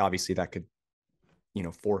 And that obviously that could,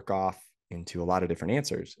 fork off into a lot of different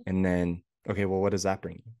answers. And then, okay, well, what does that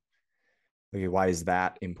bring you? Okay, why is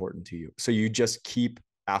that important to you? So you just keep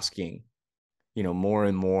asking, more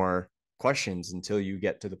and more questions until you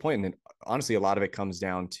get to the point. And then honestly, a lot of it comes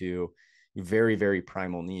down to very, very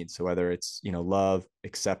primal needs. So whether it's, love,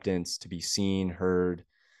 acceptance, to be seen, heard,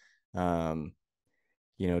 um,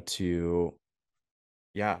 to,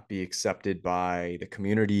 yeah, be accepted by the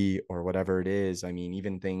community or whatever it is. I mean,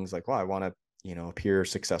 even things like, well, I want to, appear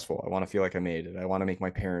successful. I want to feel like I made it. I want to make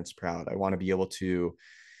my parents proud. I want to be able to,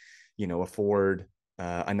 afford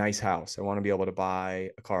a nice house. I want to be able to buy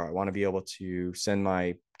a car. I want to be able to send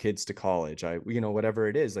my kids to college. Whatever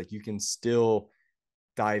it is, like you can still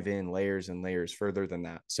dive in layers and layers further than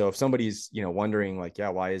that. So if somebody's, wondering like, yeah,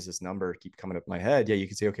 why is this number keep coming up in my head? Yeah, you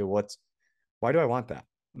can say, okay, why do I want that?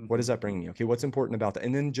 What does Mm-hmm. that bring me? Okay, what's important about that?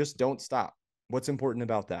 And then just don't stop. What's important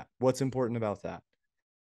about that? What's important about that?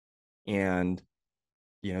 And,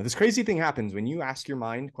 this crazy thing happens when you ask your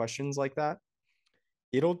mind questions like that.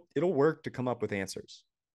 It'll work to come up with answers.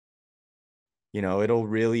 It'll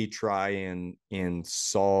really try and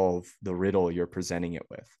solve the riddle you're presenting it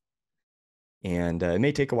with. And it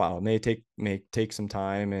may take a while. It may take some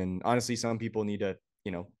time. And honestly, some people need to,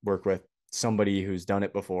 work with somebody who's done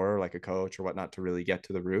it before, like a coach or whatnot, to really get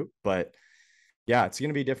to the root. But yeah, it's going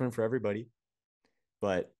to be different for everybody.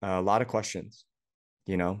 But a lot of questions,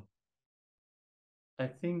 you know. I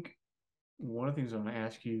think one of the things I want to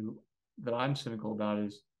ask you that I'm cynical about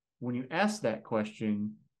is when you ask that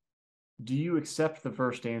question, do you accept the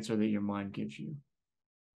first answer that your mind gives you?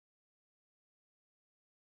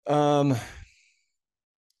 Um,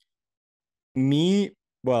 me,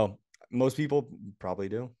 well, most people probably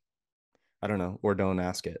do. I don't know, or don't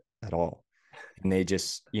ask it at all. And they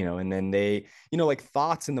just, and then they, like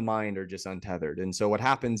thoughts in the mind are just untethered. And so what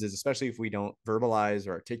happens is, especially if we don't verbalize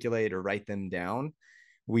or articulate or write them down,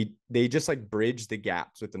 they just like bridge the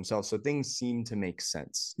gaps with themselves. So things seem to make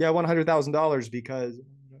sense. Yeah, $100,000 because,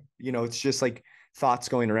 it's just like thoughts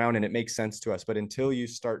going around and it makes sense to us. But until you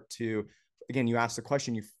start to, again, you ask the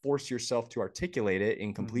question, you force yourself to articulate it in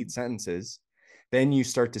Mm-hmm. complete sentences, then you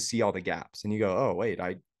start to see all the gaps and you go, oh, wait,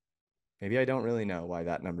 maybe I don't really know why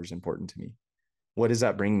that number is important to me. What does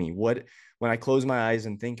that bring me? When I close my eyes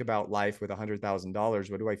and think about life with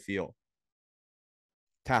 $100,000, what do I feel?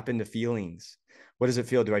 Tap into feelings. What does it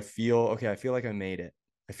feel? Do I feel, okay, I feel like I made it.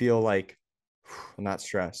 I feel like I'm not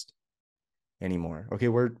stressed anymore. Okay,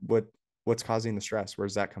 what's causing the stress?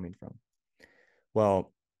 Where's that coming from?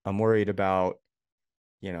 Well, I'm worried about,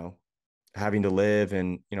 you know, having to live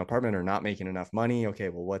in, apartment or not making enough money. Okay,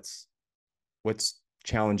 well, what's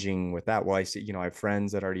challenging with that? Well, I see, I have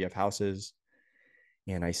friends that already have houses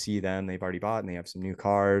and I see them, they've already bought and they have some new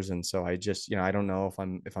cars. And so I just, I don't know if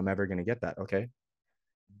I'm ever going to get that. Okay.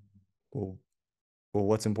 Well,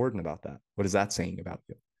 what's important about that? What is that saying about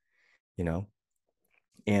you? You know?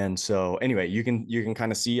 And so anyway, you can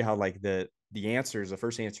kind of see how like the answers, the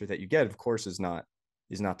first answer that you get, of course, is not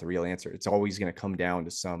the real answer. It's always going to come down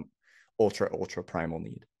to some ultra primal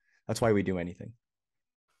need. That's why we do anything.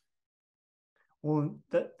 Well,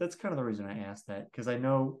 that's kind of the reason I asked that, because I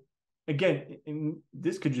know, again, and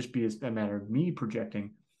this could just be a matter of me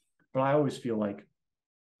projecting, but I always feel like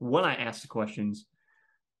when I ask the questions,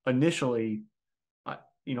 initially,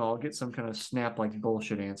 I'll get some kind of snap like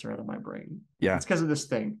bullshit answer out of my brain. Yeah. It's because of this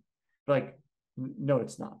thing. Like, no,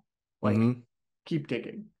 it's not. Like, Mm-hmm. keep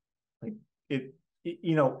digging. Like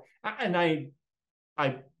and I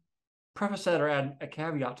preface that or add a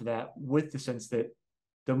caveat to that with the sense that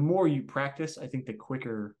the more you practice, I think the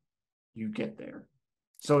quicker you get there.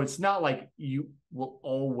 So it's not like you will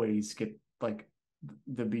always get like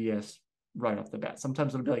the BS right off the bat.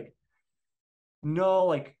 Sometimes it'll be like, no,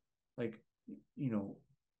 like you know,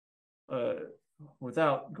 uh,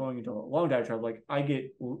 without going into a long diatribe, like I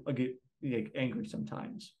get like angry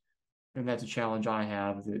sometimes, and that's a challenge I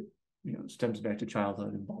have that stems back to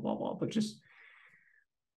childhood and blah blah blah. But just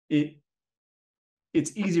it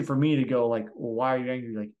it's easy for me to go like, well, why are you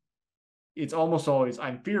angry? Like it's almost always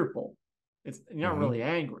I'm fearful. It's you're not Mm-hmm. really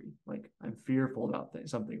angry. Like I'm fearful about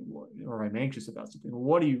something, or I'm anxious about something. Well,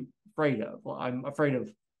 what are you afraid of? Well, I'm afraid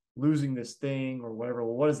of losing this thing or whatever.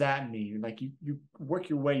 Well, what does that mean? Like you work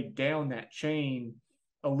your way down that chain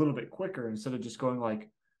a little bit quicker instead of just going like,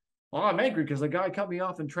 well, I'm angry because the guy cut me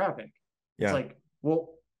off in traffic. It's Yeah. like, well,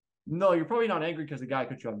 no, you're probably not angry because the guy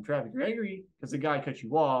cut you off in traffic. You're angry because the guy cut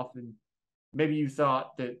you off, and maybe you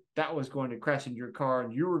thought that that was going to crash into your car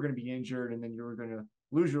and you were going to be injured, and then you were going to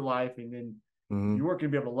lose your life, and then Mm-hmm. you weren't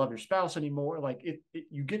going to be able to love your spouse anymore. Like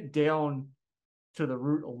you get down to the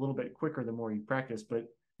root a little bit quicker the more you practice. But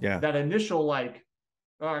Yeah. that initial like,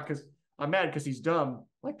 because I'm mad because he's dumb.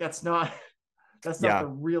 Like that's not that's not the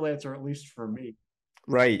Yeah. real answer, at least for me.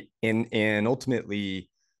 Right. And ultimately,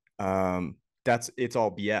 it's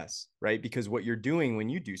all BS, right? Because what you're doing when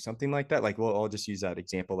you do something like that, like, well, I'll just use that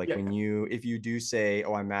example. Like Yeah, if you do say,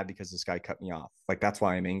 oh, I'm mad because this guy cut me off, like that's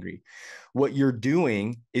why I'm angry. What you're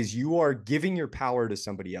doing is you are giving your power to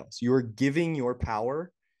somebody else. You are giving your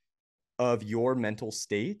power of your mental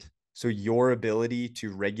state. So your ability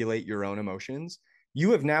to regulate your own emotions,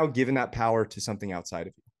 you have now given that power to something outside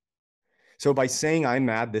of you. So by saying I'm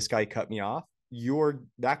mad, this guy cut me off,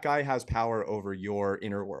 that guy has power over your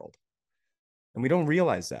inner world. And we don't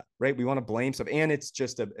realize that, right? We want to blame stuff. And it's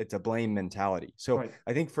a blame mentality. So right.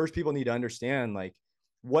 I think first people need to understand like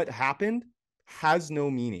what happened has no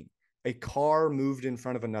meaning. A car moved in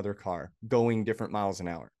front of another car going different miles an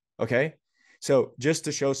hour. Okay. So just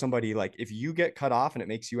to show somebody like if you get cut off and it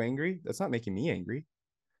makes you angry, that's not making me angry.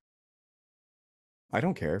 I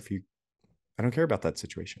don't care if you I don't care about that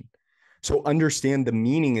situation. So understand the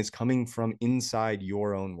meaning is coming from inside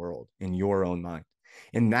your own world, in your own mind.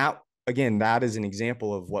 And that, again, that is an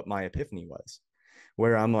example of what my epiphany was,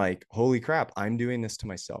 where I'm like, holy crap, I'm doing this to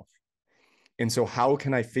myself. And so how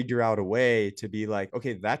can I figure out a way to be like,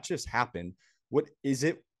 okay, that just happened. What is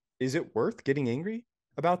it worth getting angry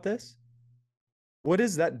about this? What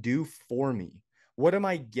does that do for me? What am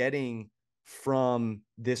I getting from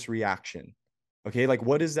this reaction? Okay, like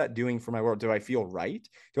what is that doing for my world? Do I feel right?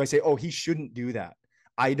 Do I say, oh, he shouldn't do that?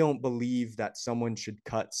 I don't believe that someone should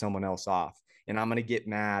cut someone else off. And I'm going to get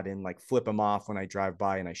mad and like flip him off when I drive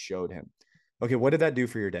by and I showed him. Okay, what did that do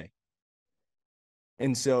for your day?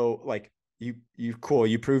 And so, like, cool,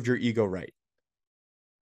 you proved your ego right.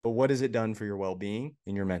 But what has it done for your well being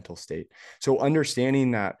and your mental state? So,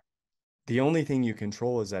 understanding that the only thing you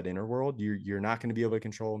control is that inner world. You're not going to be able to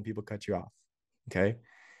control when people cut you off. Okay.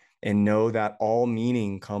 And know that all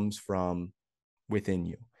meaning comes from within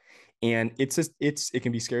you. And it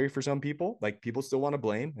can be scary for some people. Like people still want to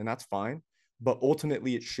blame, and that's fine. But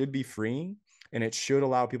ultimately it should be freeing and it should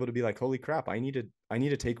allow people to be like, holy crap, I need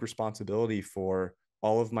to take responsibility for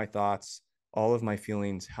all of my thoughts, all of my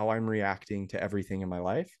feelings, how I'm reacting to everything in my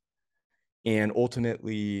life. And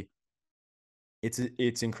ultimately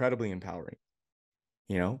it's incredibly empowering.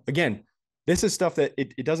 Again, This is stuff that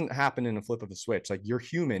it doesn't happen in a flip of a switch. Like you're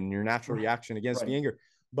human, your natural reaction against Right. the anger.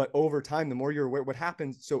 But over time, the more you're aware, what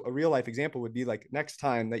happens. So a real life example would be like next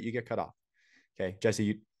time that you get cut off. Okay,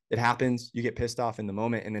 Jesse, it happens. You get pissed off in the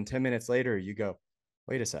moment. And then 10 minutes later, you go,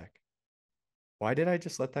 wait a sec. Why did I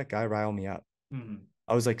just let that guy rile me up? Mm-hmm.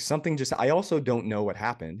 I was like, something just, I also don't know what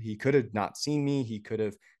happened. He could have not seen me.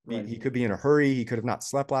 Right. He could be in a hurry. He could have not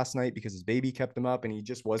slept last night because his baby kept him up and he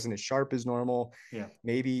just wasn't as sharp as normal. Yeah.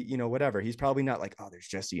 Maybe, whatever. He's probably not like, oh, there's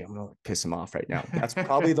Jesse. I'm going to piss him off right now. That's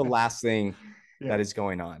probably the last thing Yeah. that is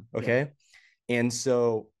going on. Yeah. Okay. And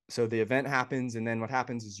so the event happens. And then what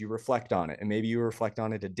happens is you reflect on it. And maybe you reflect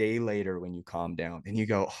on it a day later when you calm down and you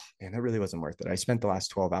go, oh, man, that really wasn't worth it. I spent the last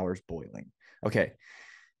 12 hours boiling. Okay.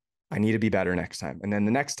 I need to be better next time. And then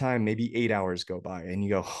the next time, maybe 8 hours go by and you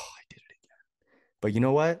go, oh, I did it again. But you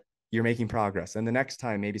know what? You're making progress. And the next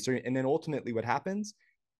time, maybe, and then ultimately what happens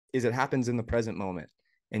is it happens in the present moment.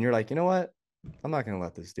 And you're like, you know what? I'm not going to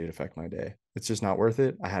let this dude affect my day. It's just not worth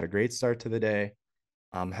it. I had a great start to the day.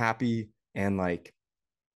 I'm happy. And like,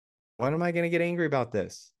 what am I going to get angry about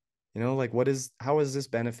this? Like, how is this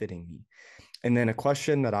benefiting me? And then a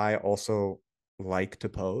question that I also like to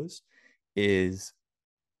pose is,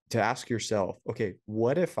 to ask yourself, okay,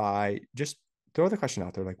 what if I just throw the question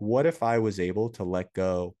out there? Like, what if I was able to let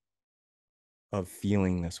go of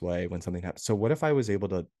feeling this way when something happens? So what if I was able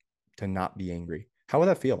to not be angry? How would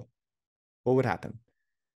that feel? What would happen?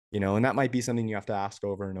 And that might be something you have to ask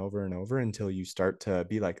over and over and over until you start to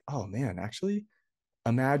be like, oh man, actually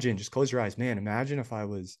imagine, just close your eyes, man, imagine if I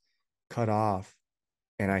was cut off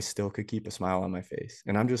and I still could keep a smile on my face.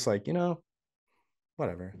 And I'm just like,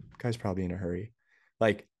 whatever. Guy's probably in a hurry.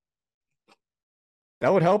 Like,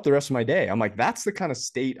 that would help the rest of my day. I'm like, that's the kind of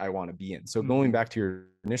state I want to be in. So going Mm-hmm. back to your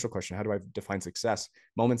initial question, how do I define success?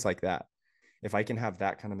 Moments like that. If I can have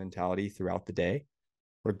that kind of mentality throughout the day,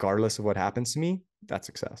 regardless of what happens to me, that's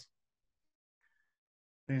success.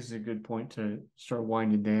 This is a good point to start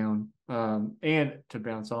winding down, and to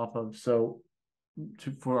bounce off of. So,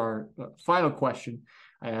 for our final question,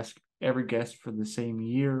 I ask every guest for the same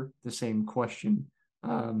year, the same question.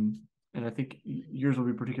 And I think yours will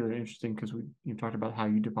be particularly interesting because you talked about how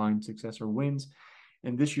you define success or wins.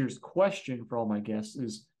 And this year's question for all my guests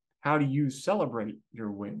is, how do you celebrate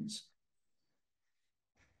your wins?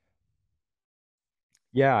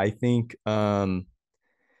 Yeah, I think what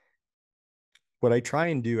I try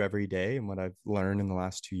and do every day and what I've learned in the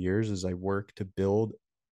last 2 years is I work to build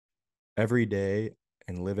every day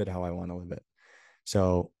and live it how I want to live it.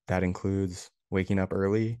 So that includes waking up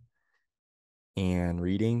early and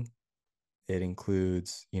reading. It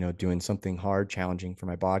includes, doing something hard, challenging for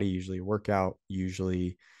my body, usually a workout,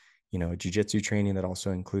 usually, jujitsu training that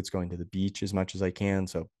also includes going to the beach as much as I can.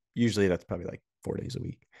 So usually that's probably like 4 days a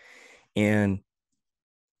week. And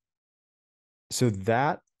so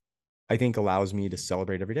that I think allows me to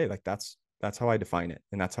celebrate every day. Like that's how I define it.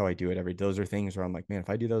 And that's how I do it every day. Those are things where I'm like, man, if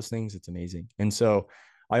I do those things, it's amazing. And so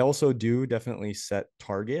I also do definitely set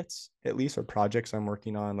targets, at least, or projects I'm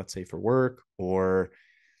working on, let's say for work, or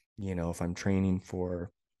if I'm training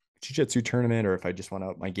for jiu-jitsu tournament, or if I just want to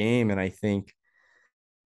up my game. And I think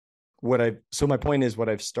so my point is, what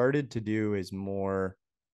I've started to do is more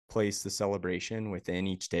place the celebration within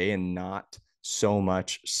each day and not so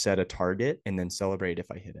much set a target and then celebrate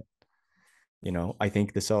if I hit it. I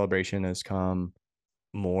think the celebration has come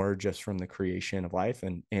more just from the creation of life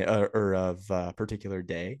or of a particular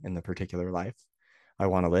day in the particular life I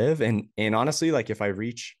want to live. And honestly, like if I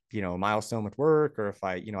reach, a milestone with work, or if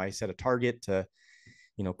I set a target to,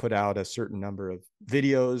 put out a certain number of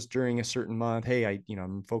videos during a certain month. Hey,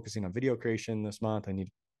 I'm focusing on video creation this month. I need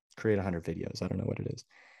to create 100 videos. I don't know what it is.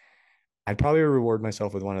 I'd probably reward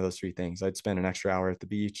myself with one of those three things. I'd spend an extra hour at the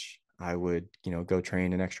beach. I would, go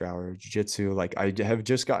train an extra hour of jiu-jitsu. Like I have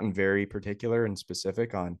just gotten very particular and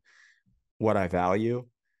specific on what I value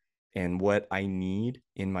and what I need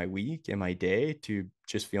in my week, in my day, to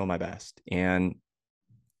just feel my best. And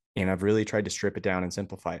I've really tried to strip it down and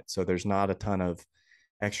simplify it. So there's not a ton of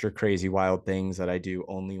extra crazy wild things that I do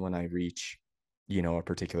only when I reach, a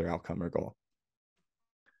particular outcome or goal.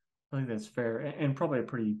 I think that's fair and probably a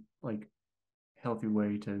pretty like healthy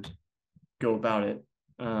way to go about it.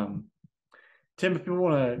 Um, Tim, if people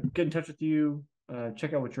want to get in touch with you,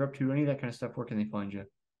 check out what you're up to, any of that kind of stuff, where can they find you?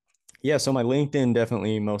 Yeah. So my LinkedIn,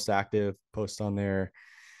 definitely most active, post on there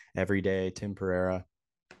every day, Tim Perreira.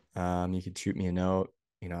 You can shoot me a note,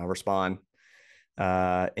 I'll respond.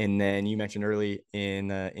 And then you mentioned early in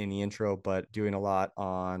the intro, but doing a lot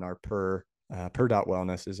on our per dot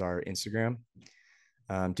wellness is our Instagram.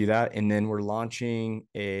 Do that. And then we're launching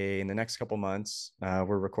in the next couple months.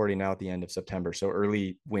 We're recording now at the end of September, so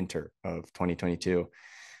early winter of 2022,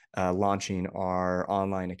 launching our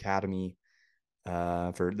online academy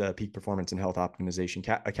for the Peak Performance and Health Optimization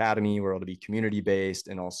Academy, where it'll be community-based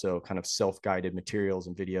and also kind of self-guided materials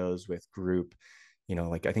and videos with group,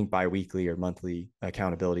 like I think bi-weekly or monthly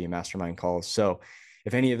accountability and mastermind calls. So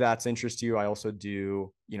if any of that's interest you, I also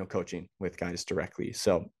do, coaching with guys directly.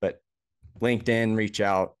 So, but LinkedIn, reach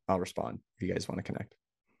out. I'll respond if you guys want to connect.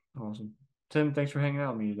 Awesome. Tim, thanks for hanging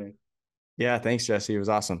out with me today. Yeah, thanks, Jesse. It was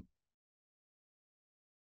awesome.